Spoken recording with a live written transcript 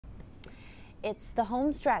It's the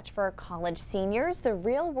home stretch for college seniors. The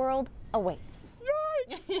real world awaits.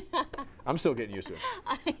 I'm still getting used to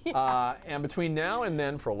it. And between now and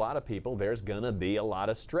then, for a lot of people, there's going to be a lot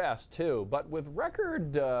of stress, too. But with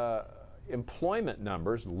record employment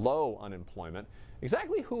numbers, low unemployment,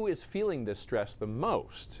 exactly who is feeling this stress the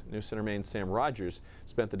most? News Center Maine's Sam Rogers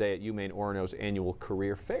spent the day at UMaine Orono's annual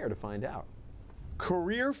career fair to find out.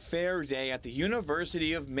 Career Fair Day at the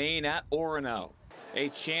University of Maine at Orono. A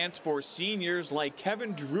chance for seniors like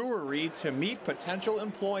Kevin Drury to meet potential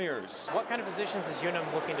employers. What kind of positions is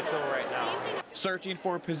UNM looking to fill right now? Searching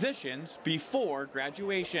for positions before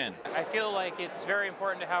graduation. I feel like it's very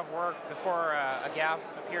important to have work before a gap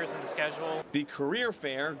appears in the schedule. The career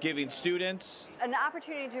fair giving students an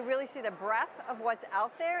opportunity to really see the breadth of what's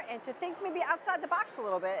out there and to think maybe outside the box a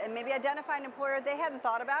little bit and maybe identify an employer they hadn't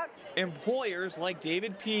thought about. Employers like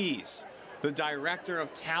David Pease, the Director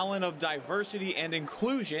of Talent of Diversity and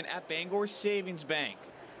Inclusion at Bangor Savings Bank,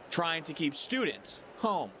 trying to keep students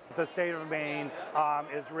home. The state of Maine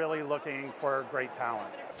is really looking for great talent.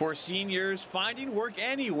 For seniors, finding work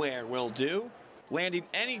anywhere will do. Landing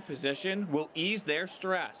any position will ease their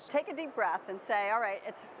stress. Take a deep breath and say, all right,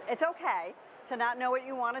 it's okay to not know what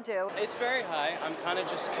you want to do. It's very high. I'm kind of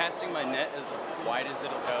just casting my net as wide as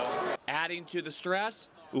it'll go. Adding to the stress,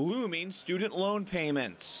 looming student loan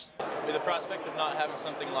payments. With the prospect of not having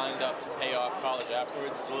something lined up to pay off college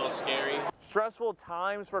afterwards, it's a little scary. Stressful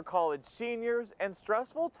times for college seniors and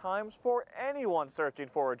stressful times for anyone searching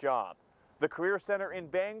for a job. The Career Center in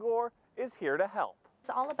Bangor is here to help. It's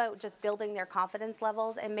all about just building their confidence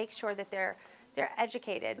levels and make sure that they're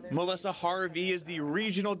educated. Melissa Harvey is the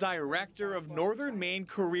Regional Director of Northern Maine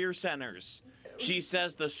Career Centers. She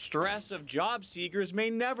says the stress of job seekers may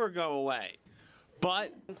never go away.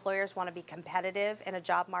 But employers want to be competitive in a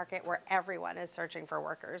job market where everyone is searching for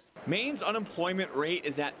workers. Maine's unemployment rate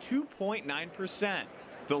is at 2.9%,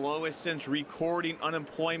 the lowest since recording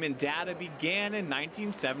unemployment data began in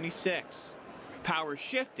 1976. Power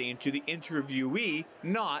shifting to the interviewee,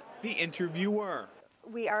 not the interviewer.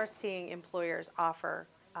 We are seeing employers offer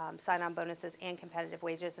sign-on bonuses and competitive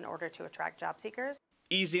wages in order to attract job seekers.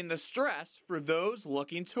 Easing the stress for those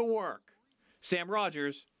looking to work. Sam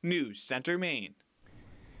Rogers, News Center, Maine.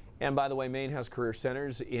 And by the way, Maine has career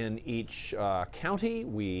centers in each county.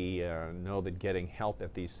 We know that getting help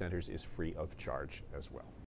at these centers is free of charge as well.